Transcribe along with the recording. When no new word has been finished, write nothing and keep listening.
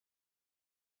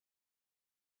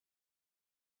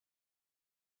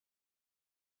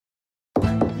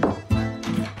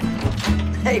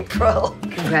April.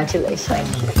 Congratulations.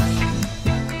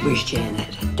 Where's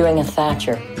Janet? Doing a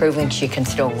Thatcher, proving she can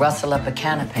still rustle up a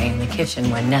canapé in the kitchen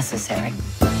when necessary.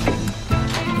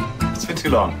 It's been too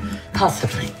long.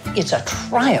 Possibly. It's a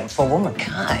triumph for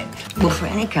womankind. Well, for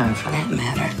any kind, for that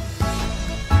matter.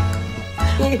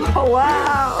 Oh,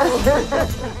 wow.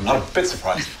 I'm a bit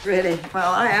surprised. Really?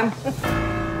 Well, I am.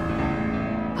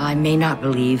 I may not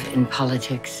believe in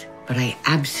politics, but I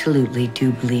absolutely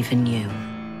do believe in you.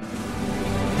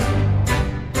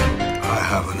 I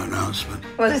have an announcement.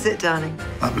 What is it, darling?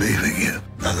 I'm leaving you.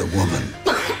 Another woman.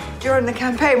 During the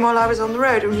campaign, while I was on the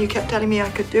road, and you kept telling me I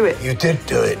could do it. You did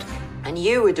do it. And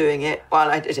you were doing it while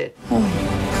I did it.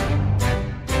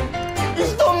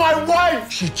 It's not my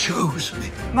wife! She chose me.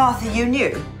 Martha, you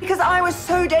knew. Because I was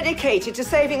so dedicated to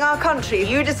saving our country,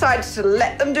 you decided to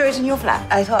let them do it in your flat.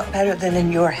 I thought better than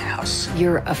in your house.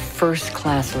 You're a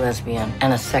first-class lesbian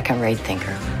and a second-rate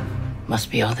thinker. Must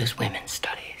be all those women's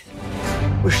studies.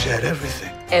 We shared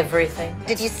everything. Everything.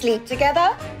 Did you sleep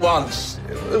together? Once.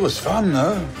 It was fun,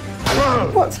 though.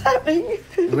 What's happening?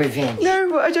 Revenge.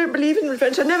 No, I don't believe in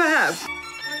revenge. I never have.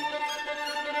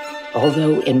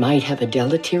 Although it might have a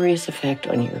deleterious effect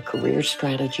on your career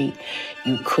strategy,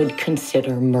 you could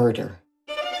consider murder.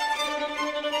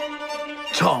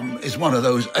 Tom is one of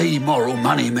those amoral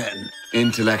money men.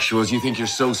 Intellectuals, you think you're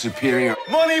so superior.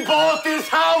 Money bought this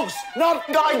house, not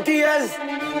ideas.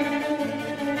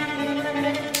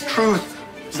 Truth.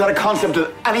 Is that a concept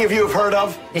that any of you have heard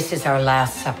of? This is our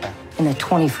last supper, in a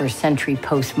 21st century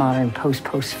postmodern,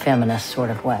 post-feminist sort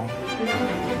of way.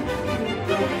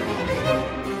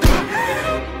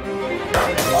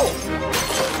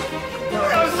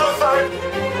 I'm so sorry.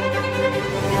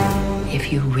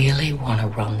 If you really want to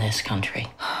run this country,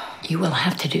 you will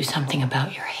have to do something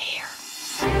about your hair.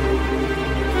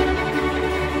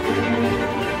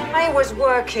 I was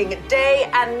working day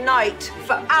and night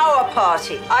for our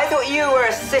party. I thought you were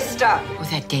a sister. Oh,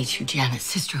 that dates you, Janet.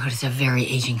 Sisterhood is a very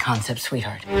aging concept,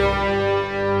 sweetheart.